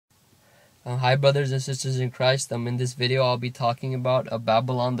Hi brothers and sisters in Christ. In this video I'll be talking about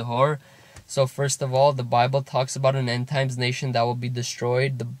Babylon the whore. So first of all, the Bible talks about an end times nation that will be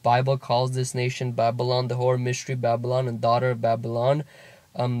destroyed. The Bible calls this nation Babylon the whore, Mystery Babylon, and Daughter of Babylon.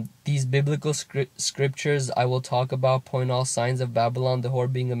 These biblical scriptures I will talk about point all signs of Babylon the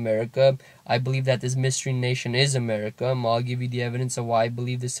whore being America. I believe that this mystery nation is America. I'll give you the evidence of why I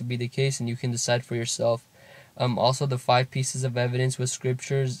believe this to be the case, and you can decide for yourself. Also, the 5 pieces of evidence with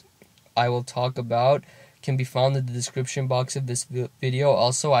scriptures I will talk about can be found in the description box of this video.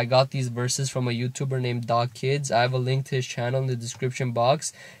 Also, I got these verses from a YouTuber named Doc Kids. I have a link to his channel in the description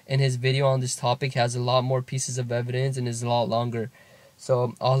box, and his video on this topic has a lot more pieces of evidence and is a lot longer.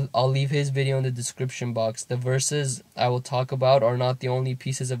 So I'll leave his video in the description box. The verses I will talk about are not the only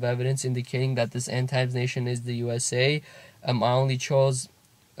pieces of evidence indicating that this end times nation is the USA. I only chose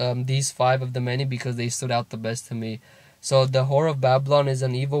these 5 of the many because they stood out the best to me. So the whore of Babylon is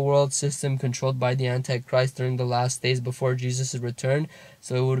an evil world system controlled by the Antichrist during the last days before Jesus' return.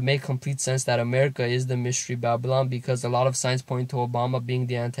 So it would make complete sense that America is the mystery Babylon, because a lot of signs point to Obama being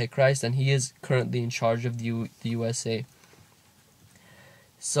the Antichrist, and he is currently in charge of the USA.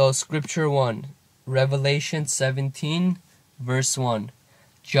 So scripture 1, Revelation 17 verse 1.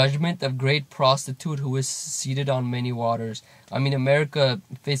 Judgment of great prostitute who is seated on many waters. America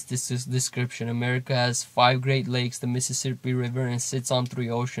fits this description. America has 5 great lakes, the Mississippi River, and sits on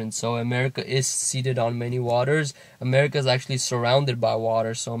 3 oceans. So America is seated on many waters. America is actually surrounded by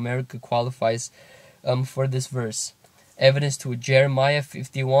water. So America qualifies for this verse. Evidence to Jeremiah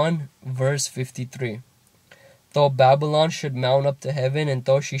 51 verse 53. Though Babylon should mount up to heaven, and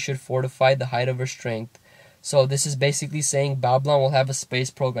though she should fortify the height of her strength. So this is basically saying Babylon will have a space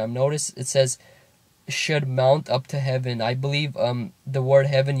program. Notice it says should mount up to heaven. I believe the word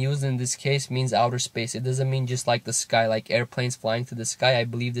heaven used in this case means outer space. It doesn't mean just like the sky, like airplanes flying to the sky. I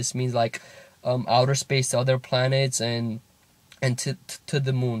believe this means like outer space to other planets and to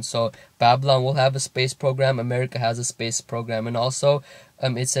the moon. So Babylon will have a space program. America has a space program. And also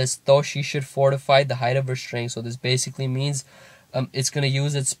it says though she should fortify the height of her strength. So this basically means it's going to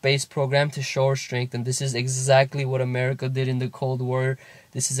use its space program to show her strength, and this is exactly what America did in the Cold War.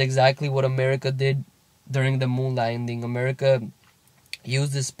 This is exactly what America did during the moon landing. America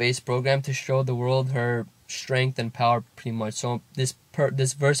used the space program to show the world her strength and power, pretty much. So this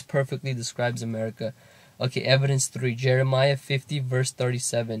verse perfectly describes America. Okay, evidence 3, Jeremiah 50 verse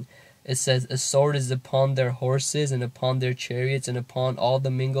 37. It says, a sword is upon their horses and upon their chariots and upon all the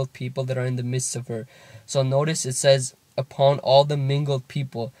mingled people that are in the midst of her. So notice it says, upon all the mingled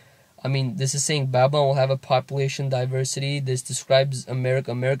people. This is saying Babylon will have a population diversity. This describes America.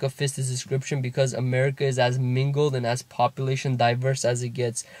 America fits this description because America is as mingled and as population diverse as it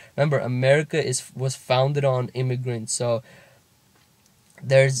gets. Remember, America was founded on immigrants, so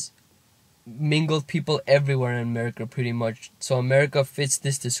there's mingled people everywhere in America, pretty much. So America fits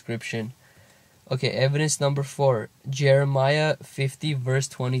this description. Okay, evidence number 4, Jeremiah 50 verse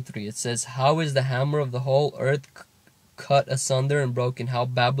 23. It says, how is the hammer of the whole earth cut asunder and broken, how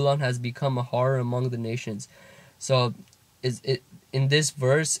Babylon has become a horror among the nations. So in this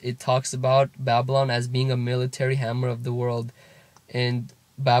verse it talks about Babylon as being a military hammer of the world, and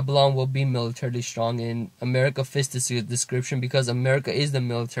Babylon will be militarily strong, and America fits this description because America is the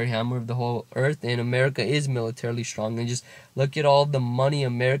military hammer of the whole earth, and America is militarily strong. And just look at all the money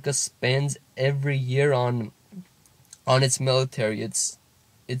America spends every year on its military. It's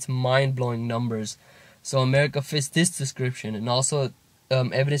mind-blowing numbers. So America fits this description. And also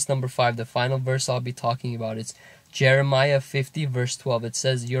evidence number 5, the final verse I'll be talking about, it's Jeremiah 50 verse 12. It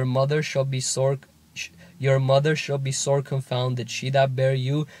says, your mother shall be sore confounded, she that bare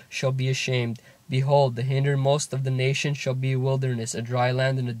you shall be ashamed. Behold, the hindermost of the nations shall be a wilderness, a dry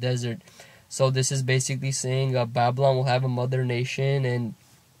land and a desert. So this is basically saying Babylon will have a mother nation,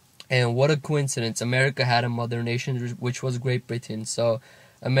 and what a coincidence, America had a mother nation, which was Great Britain. So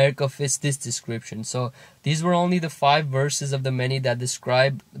America fits this description. So these were only the 5 verses of the many that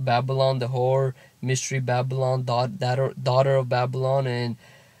describe Babylon the whore, mystery Babylon, daughter of Babylon, and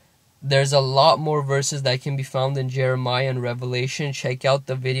there's a lot more verses that can be found in Jeremiah and Revelation. Check out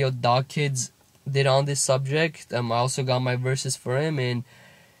the video Doc Kids did on this subject. I also got my verses for him, and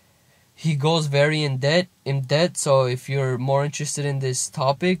he goes very in depth. So if you're more interested in this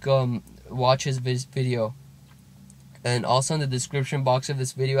topic, watch his video. And also in the description box of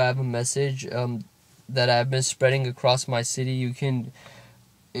this video I have a message that I've been spreading across my city.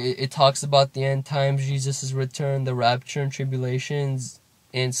 It talks about the end times, Jesus' return, the rapture and tribulations.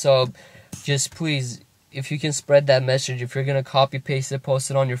 And so just please, if you can spread that message, if you're going to copy paste it,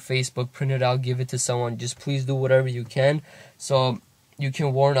 post it on your Facebook, print it out, give it to someone, just please do whatever you can. So you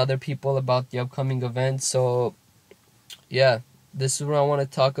can warn other people about the upcoming events. So yeah, this is what I want to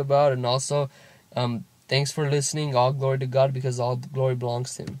talk about. And also, thanks for listening. All glory to God, because all glory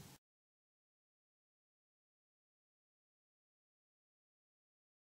belongs to Him.